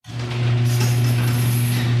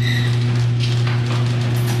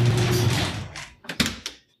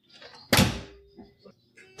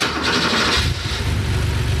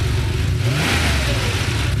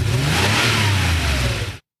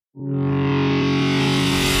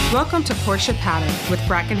Welcome to Porsche Patter with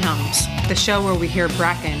Bracken Helms, the show where we hear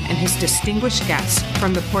Bracken and his distinguished guests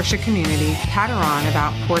from the Porsche community patter on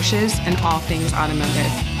about Porsches and all things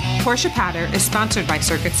automotive. Porsche Patter is sponsored by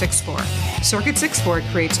Circuit 64. Circuit 64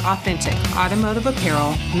 creates authentic automotive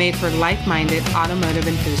apparel made for like-minded automotive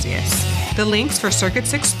enthusiasts. The links for Circuit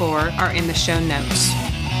 64 are in the show notes.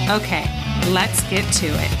 Okay, let's get to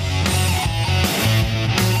it.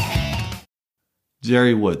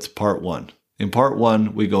 Jerry Woods, Part 1. In Part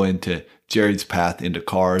 1, we go into Jerry's path into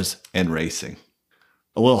cars and racing.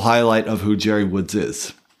 A little highlight of who Jerry Woods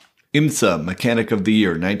is. IMSA Mechanic of the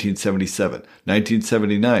Year, 1977.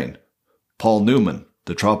 1979, Paul Newman,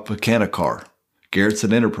 the Tropicana car.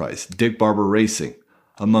 Garrettson Enterprise, Dick Barber Racing,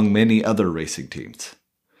 among many other racing teams.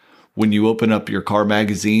 When you open up your car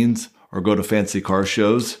magazines or go to fancy car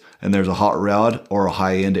shows and there's a hot rod or a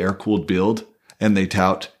high-end air-cooled build and they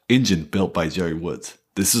tout, engine built by Jerry Woods.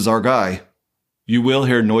 This is our guy. You will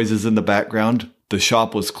hear noises in the background. The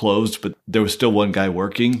shop was closed, but there was still one guy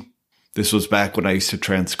working. This was back when I used to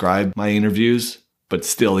transcribe my interviews, but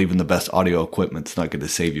still, even the best audio equipment's not going to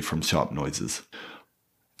save you from shop noises.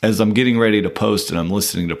 As I'm getting ready to post and I'm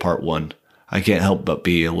listening to Part 1, I can't help but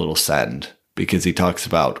be a little saddened because he talks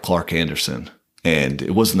about Clark Anderson. And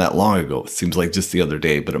it wasn't that long ago. It seems like just the other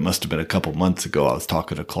day, but it must have been a couple months ago. I was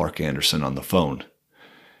talking to Clark Anderson on the phone.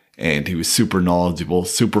 And he was super knowledgeable,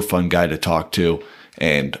 super fun guy to talk to.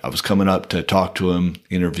 And I was coming up to talk to him,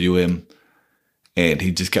 interview him. And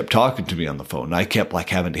he just kept talking to me on the phone. And I kept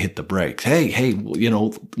having to hit the brakes. Hey,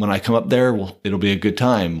 when I come up there, it'll be a good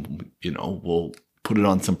time. We'll put it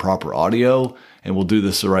on some proper audio and we'll do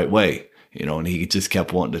this the right way. And he just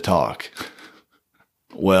kept wanting to talk.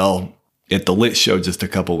 Well, at the Lit Show just a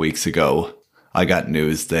couple weeks ago, I got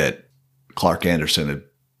news that Clark Anderson had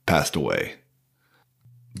passed away.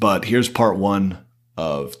 But here's Part 1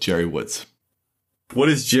 of Jerry Woods. What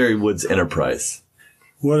is Jerry Woods Enterprise?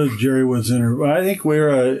 What is Jerry Woods Enterprise? I think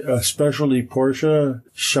we're a specialty Porsche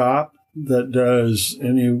shop that does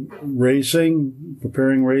any racing,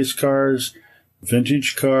 preparing race cars,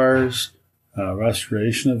 vintage cars,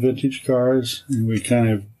 restoration of vintage cars. And we kind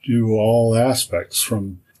of do all aspects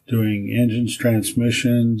from doing engines,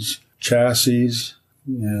 transmissions, chassis,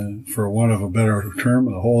 for want of a better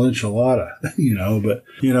term, a whole enchilada, but,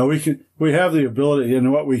 we have the ability,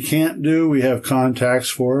 and what we can't do, we have contacts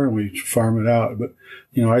for, and we farm it out. But,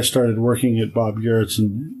 I started working at Bob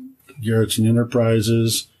Garrettson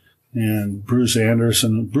Enterprises and Bruce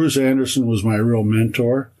Anderson. Bruce Anderson was my real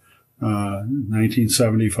mentor,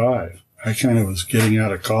 1975. I kind of was getting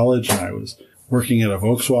out of college and I was working at a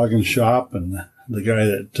Volkswagen shop, and the guy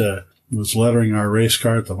that, was lettering our race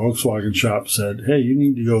car at the Volkswagen shop said, "Hey, you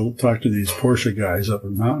need to go talk to these Porsche guys up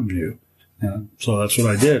in Mountain View." And so that's what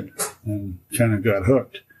I did and kind of got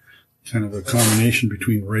hooked. Kind of a combination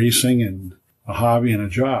between racing and a hobby and a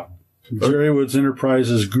job. Jerry Woods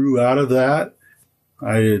Enterprises grew out of that.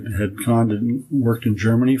 I had worked in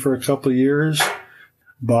Germany for a couple of years.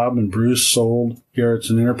 Bob and Bruce sold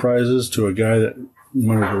Garrettson Enterprises to a guy that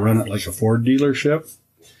wanted to run it like a Ford dealership.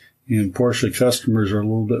 And Porsche customers are a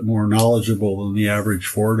little bit more knowledgeable than the average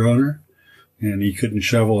Ford owner. And he couldn't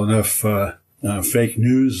shovel enough fake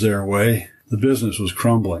news their way. The business was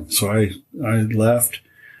crumbling. So I left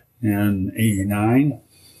in 89,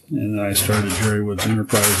 and I started Jerry Woods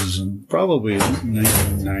Enterprises in probably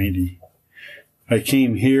 1990. I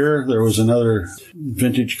came here. There was another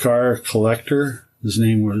vintage car collector. His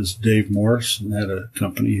name was Dave Morse, and had a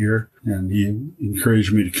company here. And he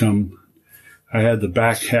encouraged me to come. I had the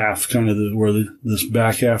back half, this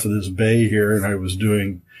back half of this bay here, and I was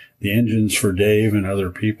doing the engines for Dave and other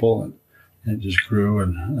people, and it just grew.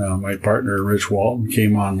 And my partner, Rich Walton,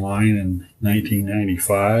 came online in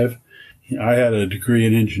 1995. I had a degree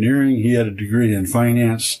in engineering. He had a degree in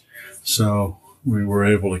finance, so we were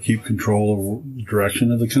able to keep control of the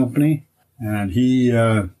direction of the company. And he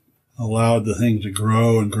allowed the thing to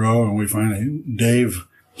grow and grow, and we finally, Dave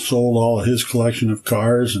sold all of his collection of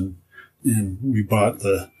cars, and we bought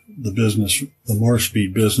the business, the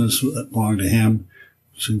Moorespeed business that belonged to him,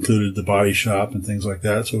 which included the body shop and things like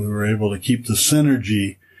that. So we were able to keep the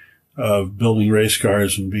synergy of building race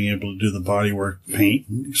cars and being able to do the body work, paint,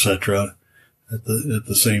 etc. at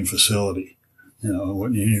the same facility.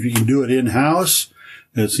 If you can do it in-house,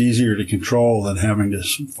 it's easier to control than having to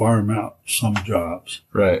farm out some jobs.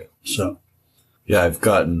 Right. So. Yeah, I've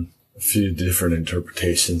gotten a few different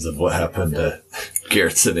interpretations of what happened to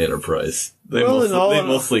Garrettson Enterprise. They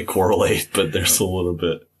mostly correlate, but there's a little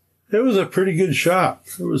bit. It was a pretty good shop.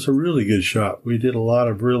 It was a really good shop. We did a lot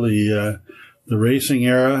of really, the racing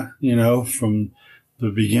era, from the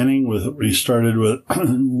beginning we started with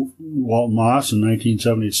Walt Moss in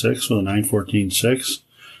 1976 with a 914.6.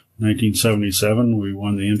 1977, we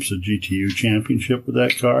won the IMSA GTU championship with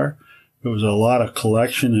that car. There was a lot of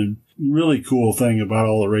collection, and really cool thing about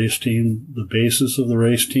all the race team, the basis of the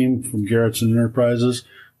race team from Garrettson Enterprises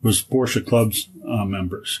was Porsche Club's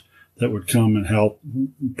members that would come and help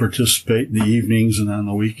participate in the evenings and on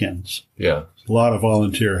the weekends. Yeah. A lot of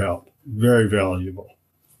volunteer help. Very valuable.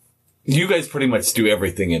 You guys pretty much do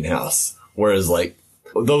everything in-house, whereas like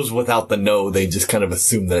those without the know, they just kind of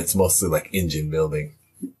assume that it's mostly like engine building.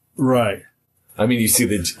 Right. I mean, you see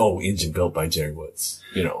engine built by Jerry Woods,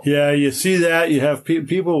 you know. Yeah, you see that. You have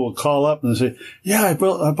people will call up and say, yeah, I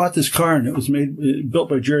bought this car and it was built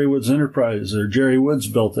by Jerry Woods Enterprise, or Jerry Woods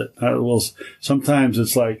built it. Well, sometimes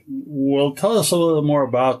it's like, well, tell us a little more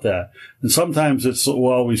about that. And sometimes it's,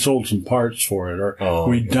 well, we sold some parts for it, or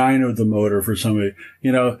we dynoed the motor for somebody.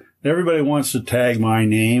 You know, everybody wants to tag my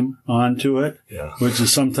name onto it, which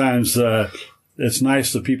is sometimes, it's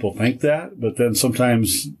nice that people think that, but then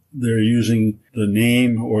sometimes they're using the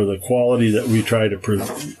name or the quality that we try to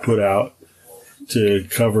put out to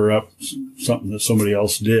cover up something that somebody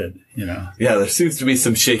else did, you know. Yeah, there seems to be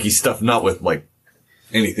some shaky stuff, not with like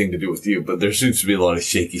anything to do with you, but there seems to be a lot of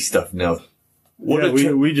shaky stuff now.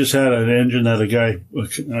 We just had an engine that a guy,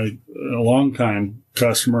 a long time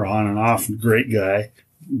customer on and off, great guy,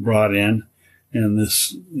 brought in. And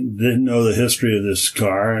this didn't know the history of this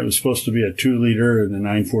car. It was supposed to be a 2-liter in the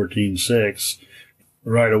 914.6.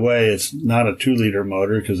 Right away, it's not a 2-liter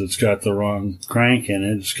motor because it's got the wrong crank in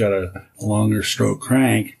it. It's got a longer stroke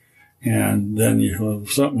crank. And then you have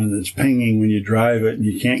something that's pinging when you drive it and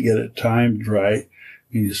you can't get it timed right.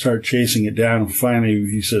 And you start chasing it down. And finally,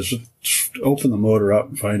 he says, open the motor up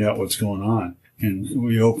and find out what's going on. And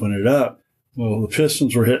we open it up. Well, the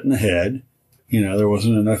pistons were hitting the head. You know, there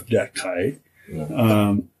wasn't enough deck height.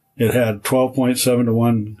 It had 12.7 to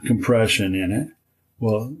 1 compression in it.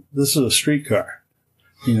 Well, this is a street car.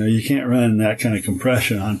 You know, you can't run that kind of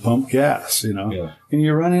compression on pump gas, you know. Yeah. And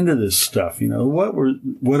you run into this stuff, you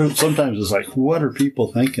know. Sometimes it's like, what are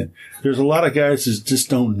people thinking? There's a lot of guys that just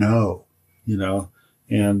don't know, you know.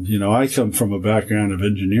 And, you know, I come from a background of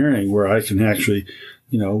engineering where I can actually,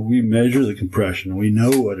 you know, we measure the compression. We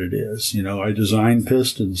know what it is. You know, I design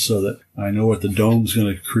pistons so that I know what the dome's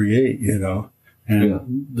going to create, you know.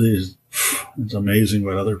 And it's amazing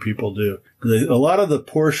what other people do. A lot of the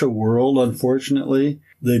Porsche world, unfortunately,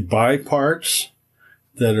 they buy parts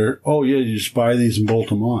that are, you just buy these and bolt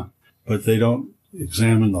them on. But they don't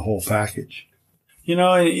examine the whole package. You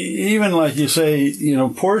know, even like you say, you know,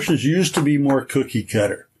 Porsches used to be more cookie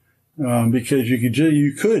cutter because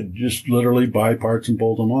you could just literally buy parts and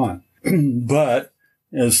bolt them on. But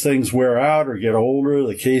as things wear out or get older,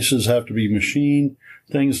 the cases have to be machined.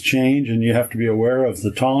 Things change, and you have to be aware of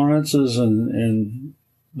the tolerances and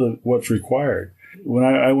what's required. When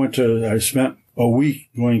I spent a week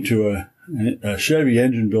going to a Chevy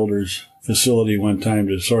engine builder's facility one time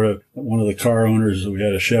to sort of, one of the car owners, we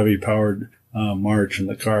had a Chevy powered March, and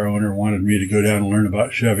the car owner wanted me to go down and learn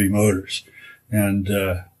about Chevy motors. And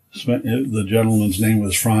the gentleman's name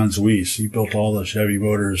was Franz Weiss. He built all the Chevy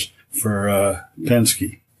motors for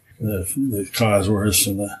Penske, the Cosworths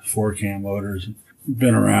and the 4-cam motors.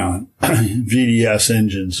 Been around. VDS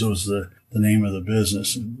Engines was the name of the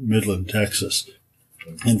business in Midland, Texas.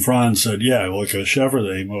 And Franz said, yeah, like a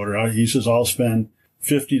Chevrolet motor, he says, I'll spend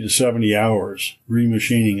 50 to 70 hours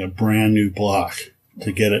remachining a brand new block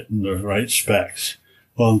to get it in the right specs.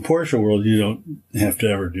 Well, in the Porsche world, you don't have to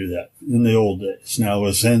ever do that in the old days. Now,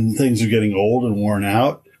 as things are getting old and worn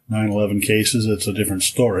out, 911 cases, it's a different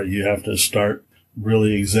story. You have to start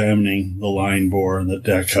really examining the line bore and the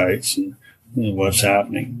deck heights and what's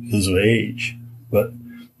happening because of age. But,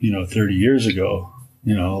 you know, 30 years ago,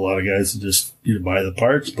 you know, a lot of guys just buy the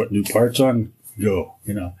parts, put new parts on, go,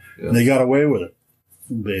 you know. Yeah. And they got away with it,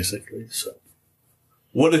 basically. So,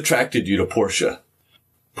 what attracted you to Porsche?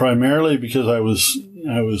 Primarily because I was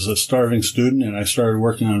a starving student and I started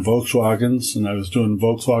working on Volkswagens, and I was doing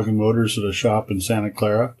Volkswagen motors at a shop in Santa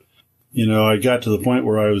Clara. You know, I got to the point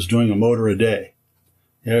where I was doing a motor a day.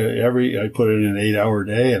 I put it in an 8-hour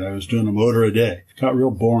day, and I was doing a motor a day. It got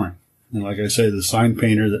real boring. And like I say, the sign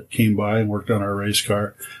painter that came by and worked on our race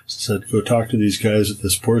car said, go talk to these guys at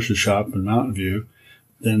this Porsche shop in Mountain View.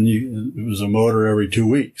 Then it was a motor every 2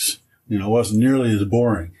 weeks. You know, it wasn't nearly as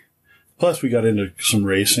boring. Plus, we got into some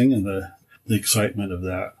racing, and the excitement of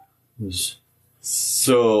that was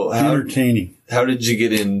entertaining. How did you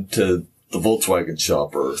get into the Volkswagen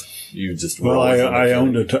shop, or you just... Well, I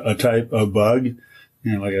owned a type of Bug.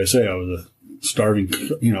 And like I say, I was a starving,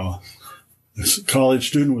 you know, a college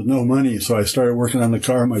student with no money, so I started working on the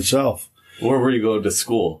car myself. Where were you going to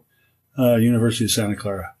school? University of Santa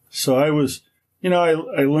Clara. So I was,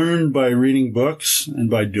 I learned by reading books and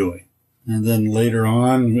by doing. And then later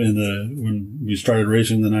on, when we started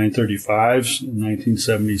racing the 935s in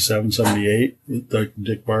 1977, 78 with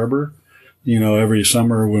Dick Barber, every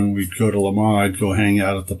summer when we'd go to Le Mans, I'd go hang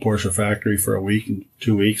out at the Porsche factory for a week and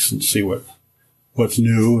 2 weeks and see what's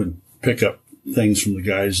new and pick up things from the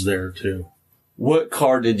guys there too. What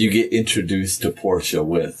car did you get introduced to Porsche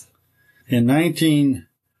with? In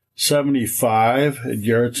 1975 at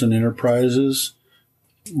Garrettson Enterprises,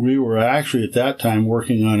 we were actually at that time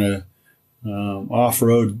working on a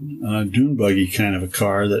off-road dune buggy kind of a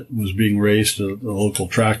car that was being raced at the local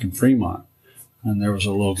track in Fremont. And there was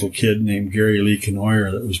a local kid named Gary Lee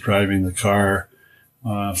Canoyer that was driving the car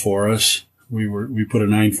for us. We put a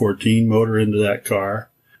 914 motor into that car,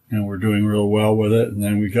 and we're doing real well with it. And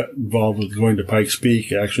then we got involved with going to Pikes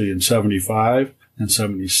Peak actually in 75 and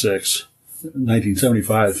 76.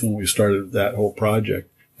 1975 is when we started that whole project.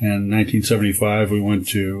 And in 1975, we went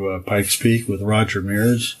to Pikes Peak with Roger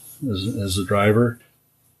Mears as the driver.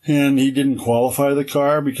 And he didn't qualify the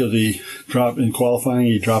car because he dropped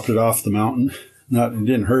it off the mountain. It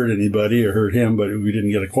didn't hurt anybody or hurt him, but we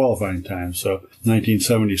didn't get a qualifying time. So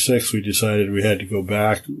 1976, we decided we had to go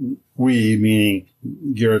back. We, meaning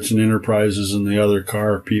Garrettson Enterprises and the other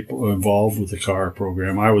car people involved with the car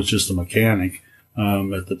program. I was just a mechanic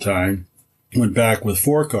at the time. Went back with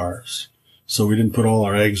 4 cars. So we didn't put all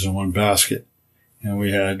our eggs in one basket. And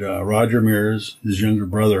we had Roger Mears, his younger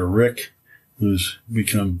brother Rick, who's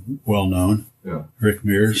become well known, Rick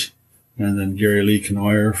Mears, and then Gary Lee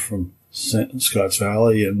Canoyer from Scotts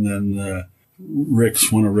Valley, and then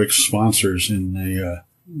one of Rick's sponsors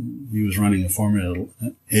he was running a Formula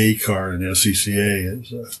A car in SCCA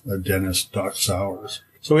as a Dennis Doc Sowers.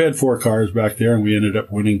 So we had 4 cars back there, and we ended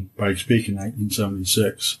up winning Pikes Peak in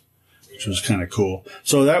 1976. Which was kind of cool.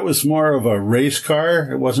 So that was more of a race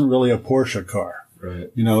car. It wasn't really a Porsche car.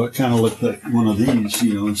 Right. It kind of looked like one of these,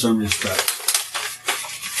 in some respects.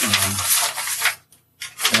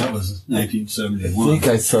 That was 1971. I think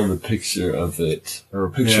I saw the picture of it, or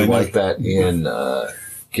a picture like that in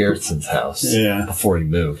Garrettson's house before he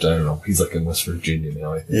moved. I don't know. He's like in West Virginia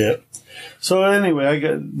now, I think. Yeah. So anyway,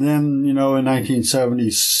 in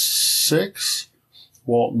 1976,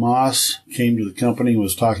 Walt Moss came to the company and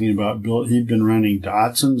was talking about he'd been running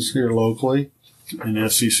Datsuns here locally in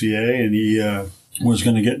SCCA, and he was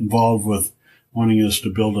going to get involved with wanting us to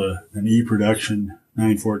build an E-production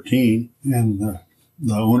 914. And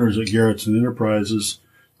the owners at Garrettson Enterprises,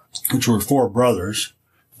 which were 4 brothers,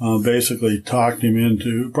 basically talked him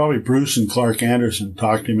into, probably Bruce and Clark Anderson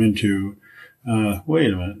talked him into,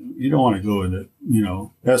 wait a minute, you don't want to go into,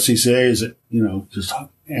 SCCA is, just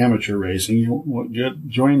amateur racing. You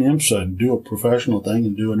join IMSA and do a professional thing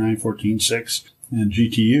and do a 914.6 and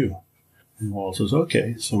GTU. And Walt says,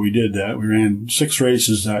 okay. So we did that. We ran 6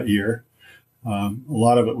 races that year. A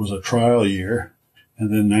lot of it was a trial year. And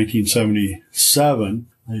then 1977,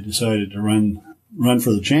 they decided to run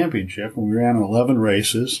for the championship. And we ran 11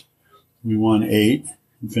 races. We won 8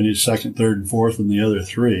 and finished 2nd, 3rd, and 4th in the other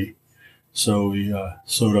 3. So we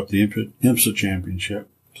sewed up the IMSA championship.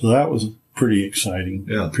 So that was a pretty exciting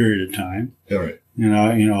period of time. Yeah, right.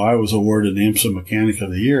 I was awarded the IMSA Mechanic of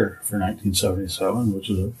the Year for 1977, which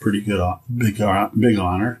is a pretty good, big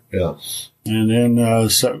honor. Yeah. And then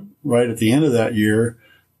right at the end of that year,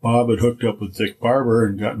 Bob had hooked up with Dick Barber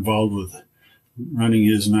and got involved with running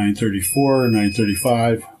his 934,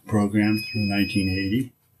 935 program through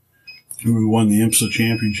 1980. And we won the IMSA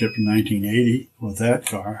championship in 1980 with that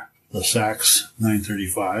car, the Sachs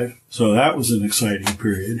 935. So that was an exciting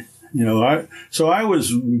period. I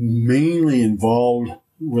was mainly involved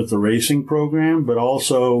with the racing program, but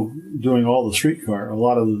also doing all the streetcar.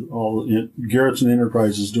 Garrettson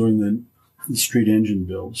Enterprises doing the street engine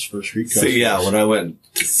builds for streetcars. So when I went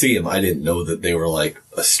to see him, I didn't know that they were like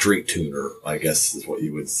a street tuner, I guess is what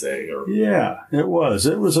you would say. Or yeah, it was.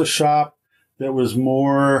 It was a shop that was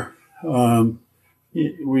more.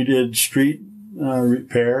 We did street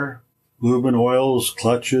repair, lube and oils,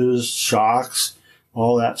 clutches, shocks,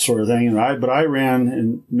 all that sort of thing. But I ran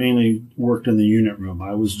and mainly worked in the unit room.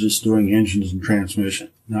 I was just doing engines and transmission,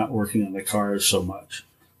 not working on the cars so much.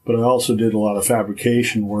 But I also did a lot of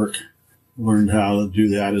fabrication work, learned how to do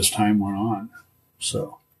that as time went on.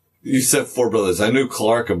 So you said 4 brothers. I knew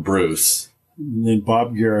Clark and Bruce. And then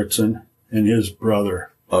Bob Garrettson and his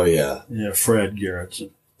brother. Oh, yeah. Yeah, Fred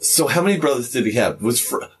Garrettson. So how many brothers did he have?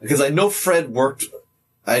 Because I know Fred worked.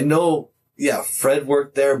 Fred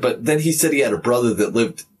worked there, but then he said he had a brother that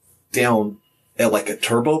lived down at like a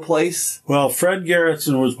turbo place? Well, Fred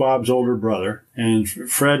Garrettson was Bob's older brother, and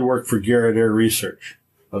Fred worked for Garrett Air Research.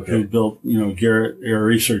 Okay. Who built, Garrett Air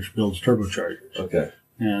Research builds turbochargers. Okay.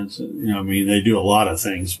 And, they do a lot of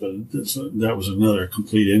things, but that was another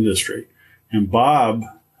complete industry. And Bob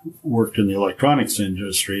worked in the electronics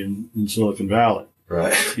industry in Silicon Valley.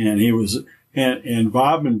 Right. And he was, and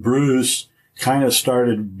Bob and Bruce kind of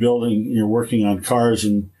started building, working on cars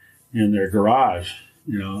in their garage,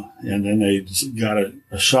 and then they got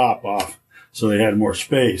a shop off, so they had more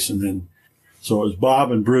space. And then, so it was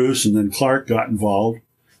Bob and Bruce, and then Clark got involved,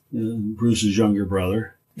 Bruce's younger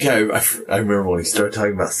brother. Yeah, I remember when he started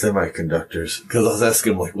talking about semiconductors, because I was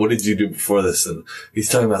asking him, like, what did you do before this? And he's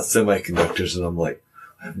talking about semiconductors, and I'm like,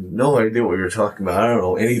 I have no idea what you're talking about. I don't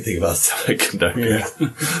know anything about semiconductors.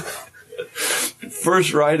 Yeah.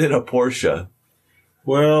 First ride in a Porsche.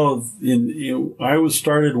 Well, I was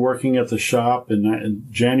started working at the shop in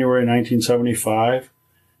January 1975,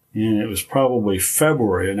 and it was probably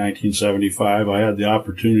February of 1975 I had the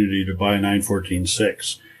opportunity to buy a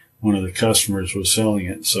 914-6. One of the customers was selling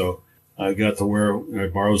it, so I got to where I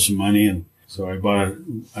borrowed some money, and so I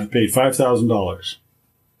paid $5,000.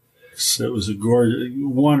 So it was a gorgeous,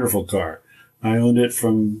 wonderful car. I owned it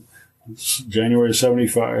from January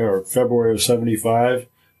 75 or February of 75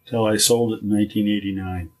 till I sold it in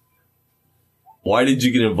 1989. Why did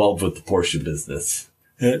you get involved with the Porsche business?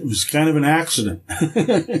 It was kind of an accident.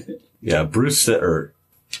 Yeah, Bruce said, or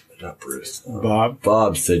not Bruce.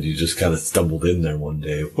 Bob said you just kind of stumbled in there one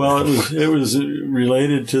day. Well, it was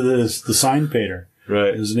related to the sign painter.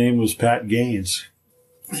 Right. His name was Pat Gaines.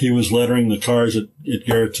 He was lettering the cars at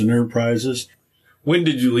Garrettson Enterprises. When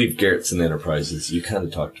did you leave Garrettson Enterprises? You kind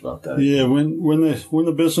of talked about that. Yeah, when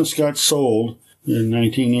the business got sold in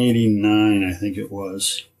 1989, I think it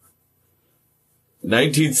was.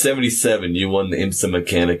 1977, you won the IMSA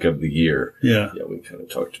Mechanic of the Year. Yeah. Yeah, we kind of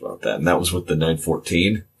talked about that. And that was with the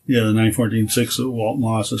 914. Yeah, the 914-6 of Walt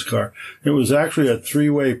Moss's car. It was actually a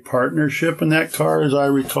three-way partnership in that car, as I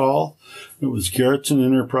recall. It was Garrettson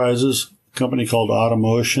Enterprises, a company called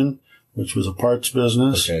Automotion, which was a parts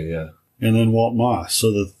business. Okay, yeah. And then Walt Moss.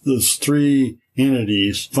 So those three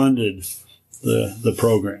entities funded the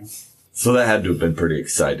program. So that had to have been pretty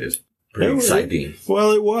exciting.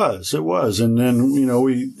 Well, it was. And then,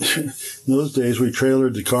 in those days we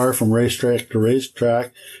trailered the car from racetrack to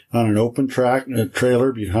racetrack on an open track, a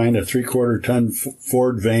trailer behind a 3/4-ton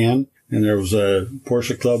Ford van. And there was a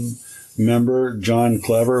Porsche Club member, John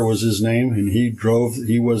Clever was his name, and he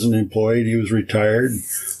wasn't employed, he was retired.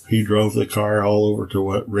 He drove the car all over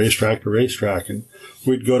to racetrack to racetrack. And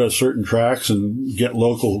we'd go to certain tracks and get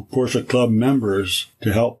local Porsche Club members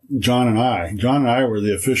to help John and I. John and I were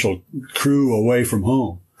the official crew away from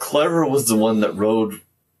home. Clever was the one that rode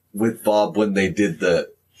with Bob when they did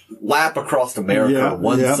the lap across America,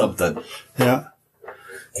 something. Yeah.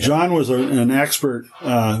 John was an expert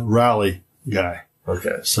rally guy.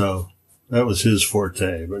 Okay. So that was his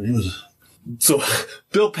forte, but he was... So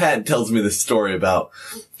Bill Patton tells me this story about,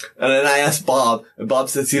 and then I asked Bob, and Bob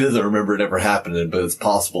says he doesn't remember it ever happening, but it's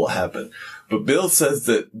possible it happened. But Bill says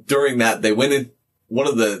that during that, they went in one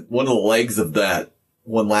of the legs of that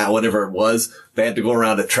one lap, whatever it was, they had to go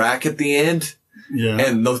around a track at the end. Yeah.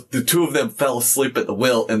 And the two of them fell asleep at the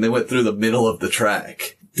wheel, and they went through the middle of the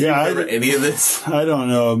track. Yeah. Do you remember any of this? I don't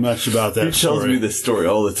know much about that story. He tells me this story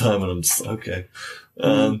all the time, and I'm just, okay.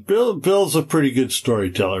 Bill's a pretty good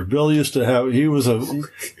storyteller. Bill used to have, he was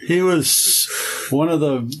one of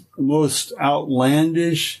the most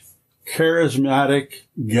outlandish, charismatic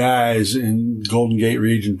guys in Golden Gate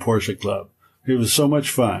Region Porsche Club. It was so much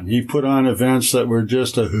fun. He put on events that were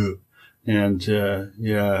just a hoot. And,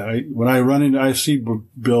 when I see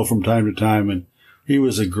Bill from time to time, and he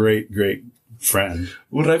was a great, great friend.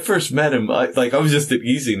 When I first met him, I was just at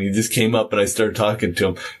Easy, and he just came up, and I started talking to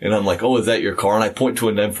him, and I'm like, "Oh, is that your car?" And I point to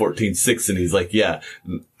a 914-6, and he's like, "Yeah."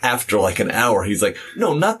 And after like an hour, he's like,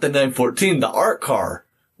 "No, not the 914, the art car."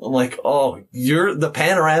 I'm like, "Oh, you're the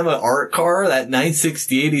Panorama art car, that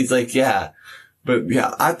 968?" He's like, "Yeah." But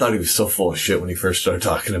yeah, I thought he was so full of shit when he first started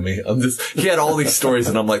talking to me. He had all these stories,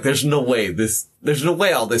 and I'm like, there's no way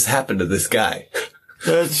all this happened to this guy.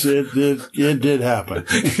 That's it. It did happen.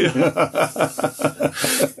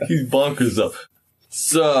 He's bonkers up.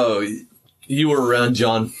 So you were around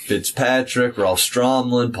John Fitzpatrick, Ralph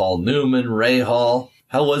Stromlin, Paul Newman, Ray Hall.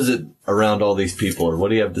 How was it around all these people, or what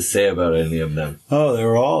do you have to say about any of them? Oh, they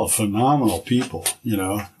were all phenomenal people.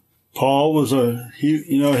 Paul was he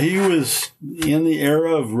was in the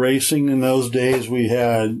era of racing in those days. We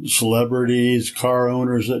had celebrities, car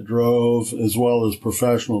owners that drove, as well as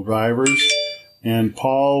professional drivers. And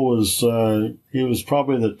Paul was, he was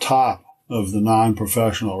probably the top of the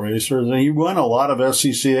non-professional racers. And he won a lot of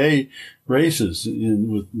SCCA races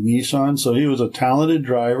with Nissan. So he was a talented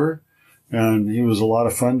driver, and he was a lot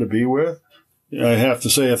of fun to be with. I have to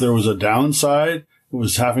say, if there was a downside, it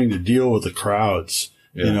was having to deal with the crowds,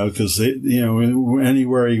 because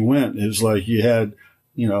anywhere he went, it was like you had,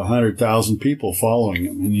 100,000 people following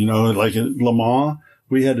him. And, like at Le Mans,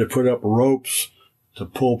 we had to put up ropes to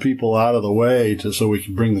pull people out of the way so we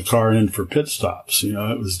could bring the car in for pit stops. It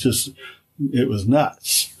was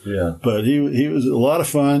nuts. Yeah. But he was a lot of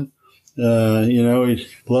fun. He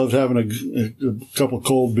loved having a couple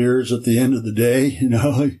cold beers at the end of the day.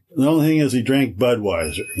 The only thing is he drank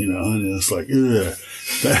Budweiser, and it's like, ugh.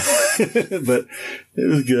 But it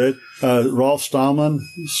was good. Rolf Stallman,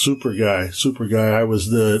 super guy. I was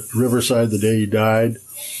the Riverside the day he died.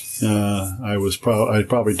 I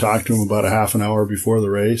probably talked to him about a half an hour before the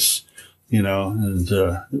race, and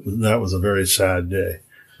that was a very sad day.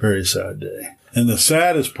 And the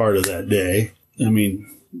saddest part of that day,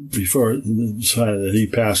 before that he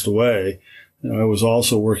passed away, I was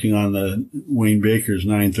also working on the Wayne Baker's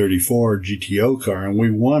 934 GTO car, and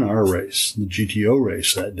we won our race, the GTO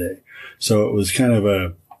race that day. So it was kind of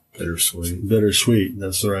a bittersweet.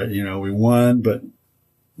 That's right. We won, but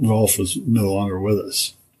Rolf was no longer with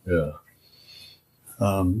us. Yeah.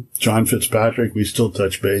 John Fitzpatrick, we still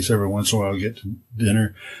touch base every once in a while, get to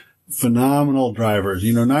dinner. Phenomenal drivers.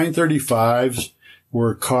 935s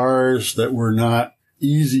were cars that were not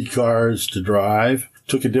easy cars to drive.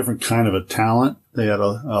 Took a different kind of a talent. They had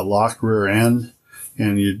a lock rear end,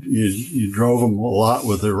 and you drove them a lot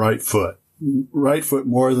with the right foot. Right foot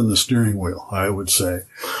more than the steering wheel, I would say.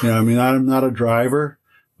 I'm not a driver,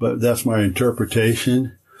 but that's my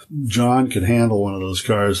interpretation. John could handle one of those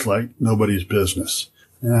cars like nobody's business.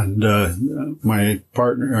 And my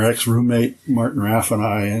partner, our ex-roommate, Martin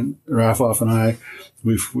Raffoff and I,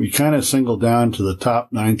 we kind of singled down to the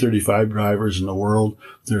top 935 drivers in the world.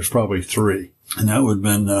 There's probably three. And that would have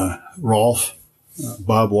been Rolf,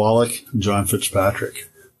 Bob Wallach, and John Fitzpatrick.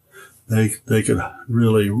 They could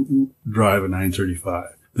really drive a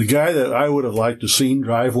 935. The guy that I would have liked to seen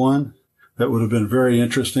drive one, that would have been very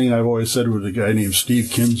interesting, I've always said, was a guy named Steve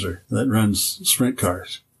Kinzer that runs sprint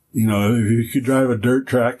cars. If you could drive a dirt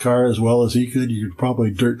track car as well as he could, you could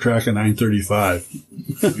probably dirt track a 935.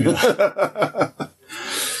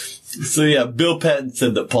 So yeah, Bill Patton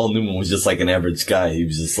said that Paul Newman was just like an average guy. He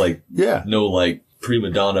was just like, no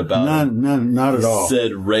prima donna about him. Not at all.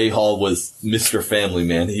 Said Ray Hall was Mr. Family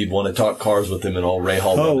Man. He'd want to talk cars with him, and all Ray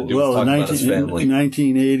Hall wanted to do was talk about his family. In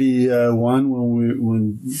 1981,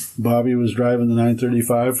 when Bobby was driving the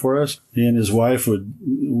 935 for us, he and his wife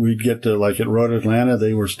we'd get to, like at Road Atlanta,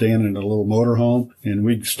 they were staying in a little motorhome, and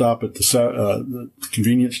we'd stop at the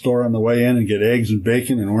convenience store on the way in and get eggs and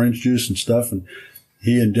bacon and orange juice and stuff, and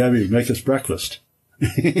he and Debbie would make us breakfast.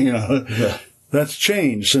 Yeah. That's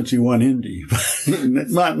changed since he won Indy.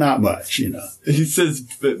 not much, He says,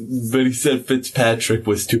 but he said Fitzpatrick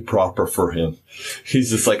was too proper for him.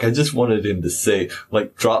 He's just like, I just wanted him to say,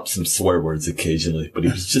 drop some swear words occasionally, but he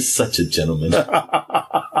was just such a gentleman.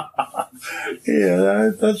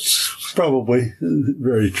 Yeah, that's probably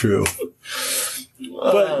very true.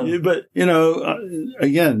 But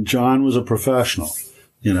again, John was a professional,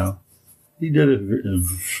 He did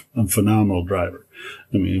a phenomenal driver.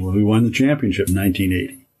 We won the championship in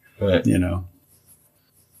 1980. Right.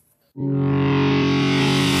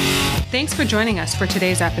 Thanks for joining us for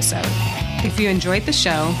today's episode. If you enjoyed the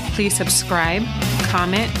show, please subscribe,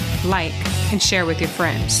 comment, like, and share with your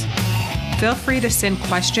friends. Feel free to send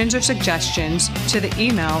questions or suggestions to the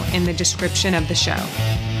email in the description of the show.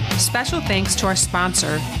 Special thanks to our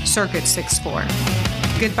sponsor, Circuit 64.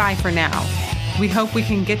 Goodbye for now. We hope we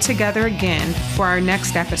can get together again for our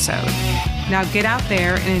next episode. Now get out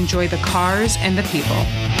there and enjoy the cars and the people.